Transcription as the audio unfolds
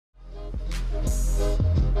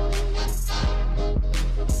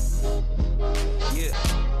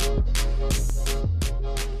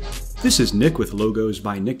This is Nick with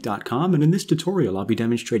logosbynick.com, and in this tutorial I'll be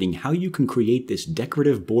demonstrating how you can create this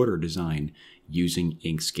decorative border design using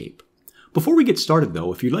Inkscape. Before we get started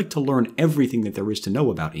though, if you'd like to learn everything that there is to know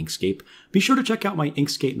about Inkscape, be sure to check out my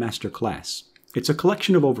Inkscape Masterclass. It's a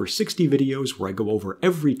collection of over 60 videos where I go over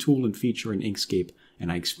every tool and feature in Inkscape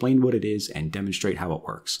and I explain what it is and demonstrate how it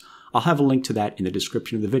works. I'll have a link to that in the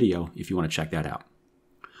description of the video if you want to check that out.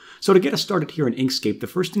 So to get us started here in Inkscape, the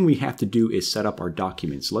first thing we have to do is set up our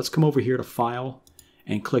document. So let's come over here to File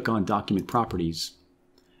and click on Document Properties.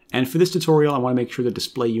 And for this tutorial, I want to make sure the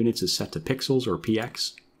display units is set to pixels or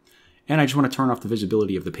px. And I just want to turn off the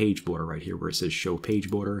visibility of the page border right here where it says Show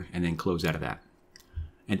Page Border and then close out of that.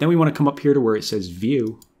 And then we want to come up here to where it says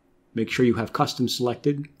View. Make sure you have Custom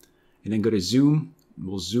selected and then go to Zoom.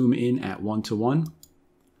 We'll zoom in at 1:1.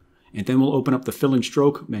 And then we'll open up the Fill and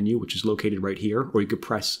Stroke menu, which is located right here, or you could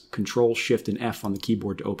press Control, Shift, and F on the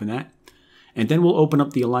keyboard to open that. And then we'll open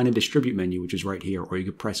up the Align and Distribute menu, which is right here, or you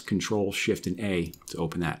could press Control, Shift, and A to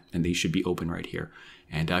open that. And these should be open right here.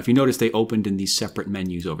 And if you notice, they opened in these separate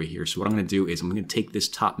menus over here. So what I'm going to do is I'm going to take this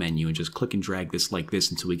top menu and just click and drag this like this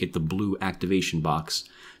until we get the blue activation box.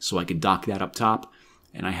 So I can dock that up top,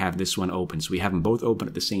 and I have this one open. So we have them both open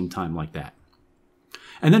at the same time like that.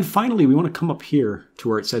 And then finally, we want to come up here to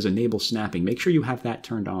where it says Enable Snapping. Make sure you have that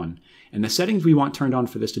turned on. And the settings we want turned on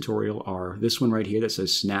for this tutorial are this one right here that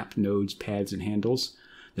says Snap Nodes, Paths, and Handles.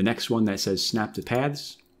 The next one that says Snap to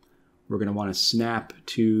Paths. We're going to want to snap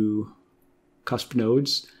to Cusp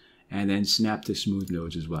Nodes, and then snap to Smooth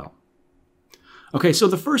Nodes as well. Okay, so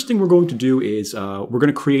the first thing we're going to do is we're going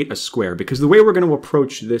to create a square, because the way we're going to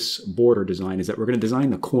approach this border design is that we're going to design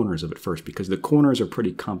the corners of it first, because the corners are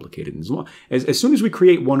pretty complicated. As soon as we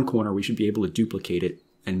create one corner, we should be able to duplicate it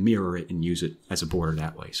and mirror it and use it as a border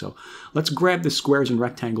that way. So let's grab the Squares and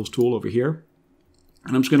Rectangles tool over here,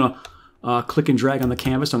 and I'm just going to click and drag on the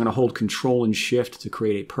canvas. I'm going to hold Control and Shift to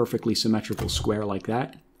create a perfectly symmetrical square like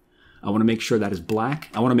that. I want to make sure that is black.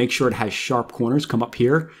 I want to make sure it has sharp corners. Come up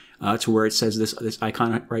here to where it says this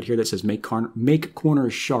icon right here that says Make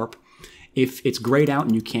Corners Sharp. If it's grayed out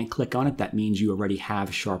and you can't click on it, that means you already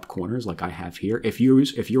have sharp corners like I have here. If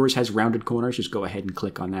yours has rounded corners, just go ahead and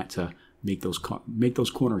click on that to make those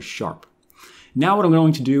corners sharp. Now what I'm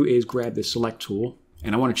going to do is grab the Select tool,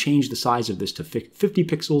 and I want to change the size of this to 50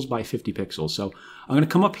 pixels by 50 pixels. So I'm going to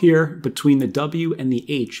come up here between the W and the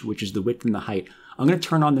H, which is the width and the height. I'm going to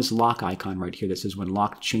turn on this lock icon right here that says when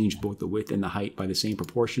locked, change both the width and the height by the same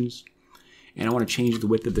proportions. And I want to change the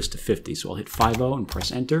width of this to 50. So I'll hit 50 and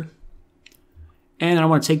press Enter. And I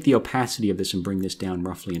want to take the opacity of this and bring this down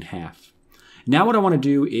roughly in half. Now what I want to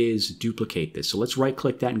do is duplicate this. So let's right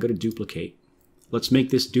click that and go to Duplicate. Let's make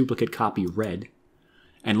this duplicate copy red.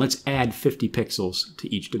 And let's add 50 pixels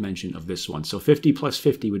to each dimension of this one. So 50 plus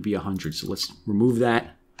 50 would be 100. So let's remove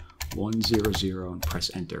that, 100, and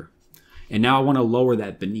press Enter. And now I want to lower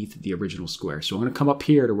that beneath the original square. So I'm going to come up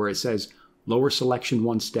here to where it says Lower Selection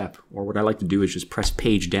one step. Or what I like to do is just press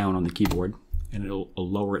Page down on the keyboard, and it'll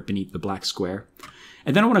lower it beneath the black square.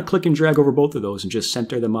 And then I want to click and drag over both of those and just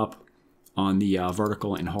center them up on the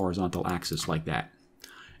vertical and horizontal axis like that.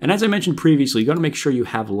 And as I mentioned previously, you got to make sure you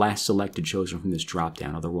have Last Selected chosen from this drop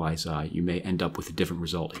down. Otherwise, you may end up with a different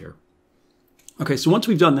result here. Okay, so once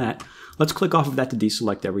we've done that, let's click off of that to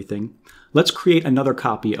deselect everything. Let's create another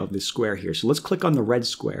copy of this square here. So let's click on the red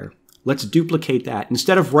square. Let's duplicate that.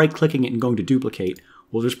 Instead of right-clicking it and going to duplicate,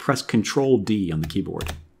 we'll just press Control-D on the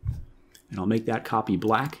keyboard. And I'll make that copy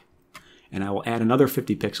black. And I will add another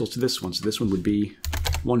 50 pixels to this one. So this one would be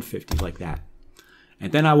 150 like that.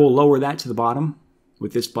 And then I will lower that to the bottom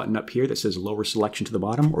with this button up here that says Lower Selection to the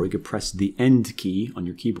bottom, or you could press the End key on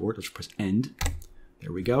your keyboard. Let's press End.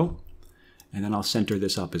 There we go. And then I'll center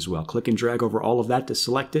this up as well. Click and drag over all of that to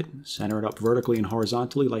select it. Center it up vertically and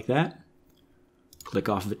horizontally like that. Click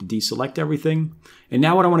off of it to deselect everything. And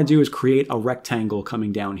now what I want to do is create a rectangle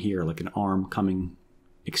coming down here, like an arm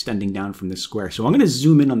extending down from this square. So I'm going to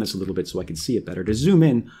zoom in on this a little bit so I can see it better. To zoom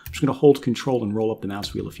in, I'm just going to hold Control and roll up the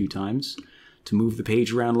mouse wheel a few times. To move the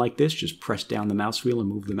page around like this, just press down the mouse wheel and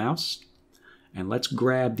move the mouse. And let's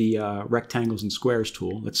grab the Rectangles and Squares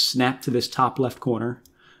tool. Let's snap to this top left corner.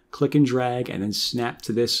 Click and drag, and then snap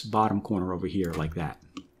to this bottom corner over here like that.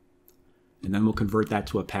 And then we'll convert that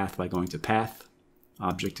to a path by going to Path,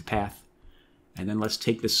 Object to Path. And then let's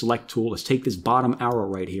take the Select tool. Let's take this bottom arrow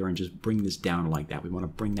right here and just bring this down like that. We want to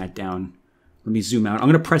bring that down. Let me zoom out. I'm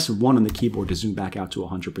going to press 1 on the keyboard to zoom back out to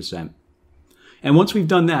 100%. And once we've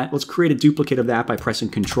done that, let's create a duplicate of that by pressing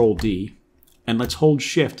Control-D. And let's hold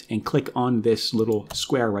Shift and click on this little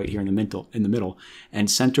square right here in the middle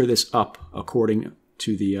and center this up according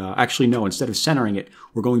to the, actually no, instead of centering it,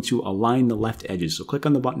 we're going to align the left edges. So click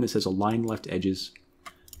on the button that says align left edges,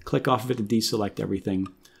 click off of it to deselect everything,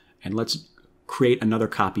 and let's create another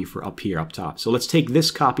copy for up here, up top. So let's take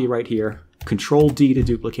this copy right here, Control D to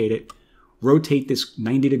duplicate it, rotate this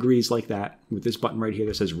 90 degrees like that with this button right here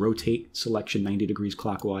that says rotate selection 90 degrees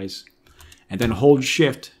clockwise, and then hold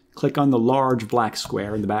Shift, click on the large black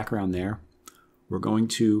square in the background there. We're going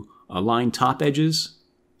to align top edges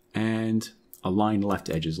and align left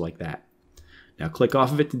edges like that. Now click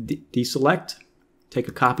off of it to deselect. Take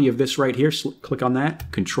a copy of this right here, click on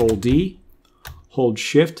that, Control D, hold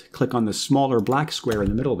Shift, click on the smaller black square in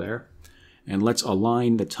the middle there, and let's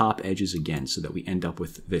align the top edges again so that we end up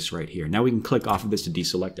with this right here. Now we can click off of this to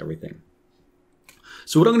deselect everything.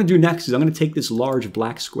 So what I'm going to do next is I'm going to take this large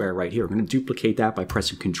black square right here. I'm going to duplicate that by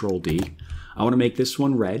pressing Control D. I want to make this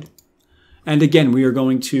one red. And again, we are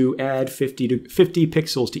going to add 50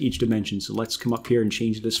 pixels to each dimension. So let's come up here and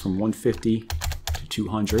change this from 150 to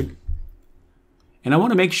 200. And I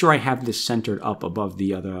want to make sure I have this centered up above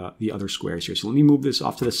the other squares here. So let me move this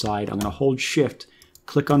off to the side. I'm going to hold Shift,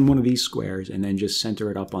 click on one of these squares, and then just center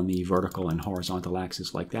it up on the vertical and horizontal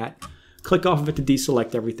axis like that. Click off of it to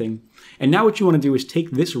deselect everything. And now what you want to do is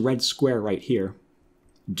take this red square right here,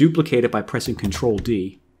 duplicate it by pressing Control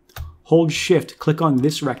D, hold Shift, click on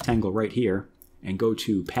this rectangle right here, and go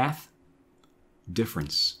to Path,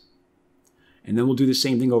 Difference. And then we'll do the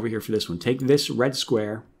same thing over here for this one. Take this red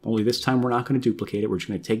square, only this time we're not going to duplicate it. We're just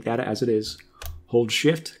going to take that as it is. Hold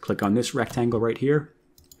Shift, click on this rectangle right here,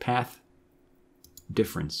 Path,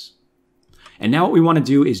 Difference. And now what we want to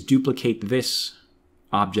do is duplicate this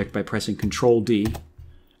object by pressing Control D,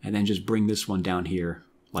 and then just bring this one down here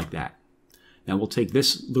like that. Now we'll take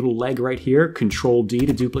this little leg right here, Control D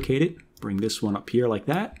to duplicate it, bring this one up here like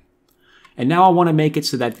that. And now I want to make it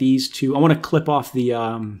so that these two, I want to clip off the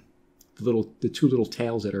two little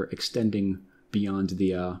tails that are extending beyond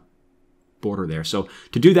the border there. So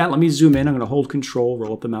to do that, let me zoom in. I'm going to hold Control,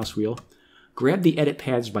 roll up the mouse wheel, grab the Edit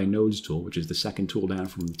Paths by Nodes tool, which is the second tool down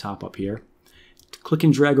from the top up here. Click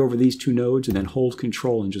and drag over these two nodes, and then hold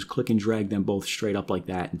Control and just click and drag them both straight up like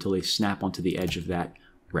that until they snap onto the edge of that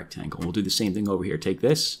rectangle. We'll do the same thing over here. Take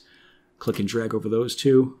this, click and drag over those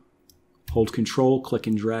two, hold Control, click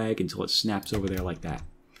and drag until it snaps over there like that.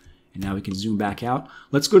 And now we can zoom back out.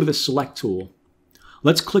 Let's go to the Select tool.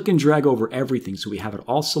 Let's click and drag over everything so we have it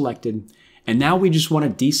all selected. And now we just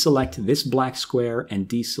want to deselect this black square and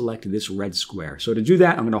deselect this red square. So to do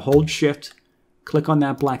that, I'm going to hold Shift, click on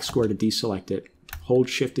that black square to deselect it, hold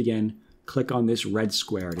Shift again, click on this red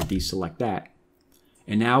square to deselect that.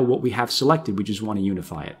 And now what we have selected, we just want to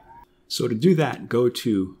unify it. So to do that, go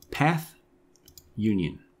to Path,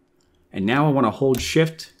 Union. And now I want to hold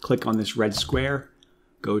Shift, click on this red square,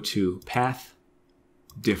 go to Path,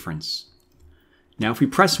 Difference. Now if we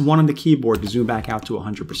press 1 on the keyboard to zoom back out to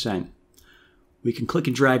 100%, we can click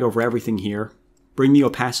and drag over everything here, bring the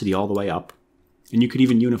opacity all the way up, and you could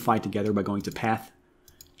even unify together by going to Path,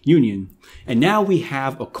 Union. And now we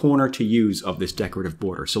have a corner to use of this decorative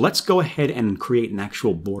border. So let's go ahead and create an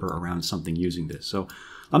actual border around something using this. So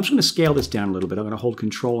I'm just going to scale this down a little bit. I'm going to hold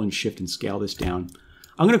Control and Shift and scale this down.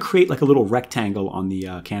 I'm going to create like a little rectangle on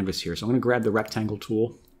the canvas here. So I'm going to grab the rectangle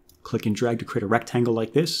tool, click and drag to create a rectangle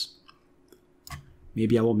like this.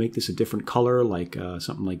 Maybe I will make this a different color, like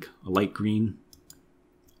something like a light green.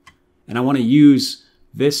 And I want to use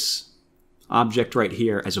this object right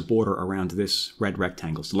here as a border around this red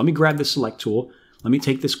rectangle. So let me grab the Select tool. Let me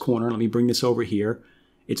take this corner. Let me bring this over here.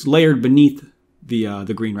 It's layered beneath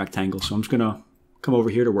the green rectangle. So I'm just going to come over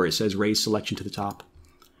here to where it says Raise Selection to the top.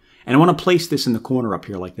 And I want to place this in the corner up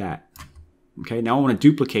here like that. Okay, now I want to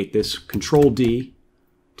duplicate this. Control D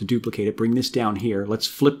to duplicate it. Bring this down here. Let's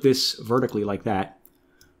flip this vertically like that.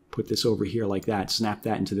 Put this over here like that. Snap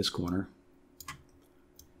that into this corner.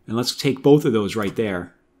 And let's take both of those right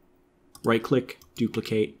there. Right click,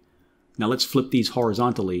 duplicate. Now let's flip these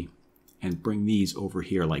horizontally and bring these over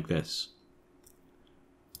here like this.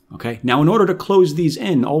 Okay, now in order to close these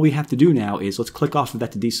in, all we have to do now is let's click off of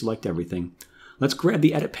that to deselect everything. Let's grab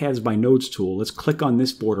the Edit Paths by Nodes tool. Let's click on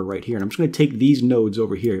this border right here. And I'm just going to take these nodes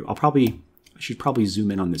over here. I should probably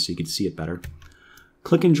zoom in on this so you can see it better.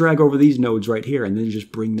 Click and drag over these nodes right here and then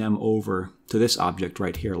just bring them over to this object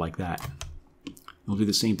right here like that. We'll do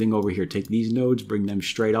the same thing over here. Take these nodes, bring them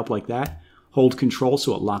straight up like that. Hold Control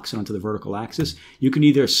so it locks it onto the vertical axis. You can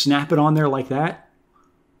either snap it on there like that,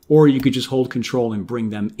 or you could just hold Control and bring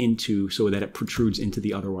them into so that it protrudes into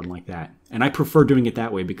the other one like that. And I prefer doing it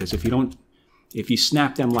that way because if you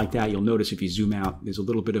snap them like that, you'll notice if you zoom out, there's a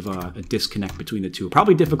little bit of a disconnect between the two.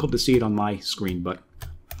 Probably difficult to see it on my screen, but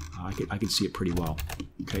I can see it pretty well.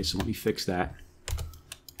 Okay, so let me fix that.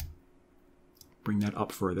 bring that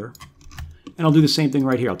up further. And I'll do the same thing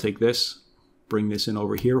right here. I'll take this, bring this in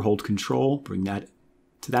over here, hold Control, bring that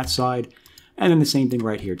to that side, and then the same thing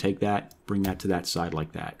right here. Take that, bring that to that side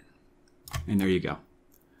like that. And there you go.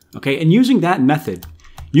 Okay, and using that method,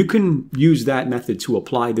 you can use that method to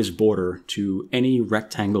apply this border to any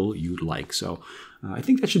rectangle you'd like. So I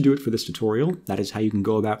think that should do it for this tutorial. That is how you can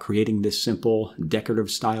go about creating this simple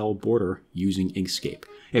decorative style border using Inkscape.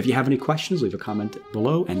 If you have any questions, leave a comment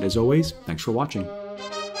below. And as always, thanks for watching.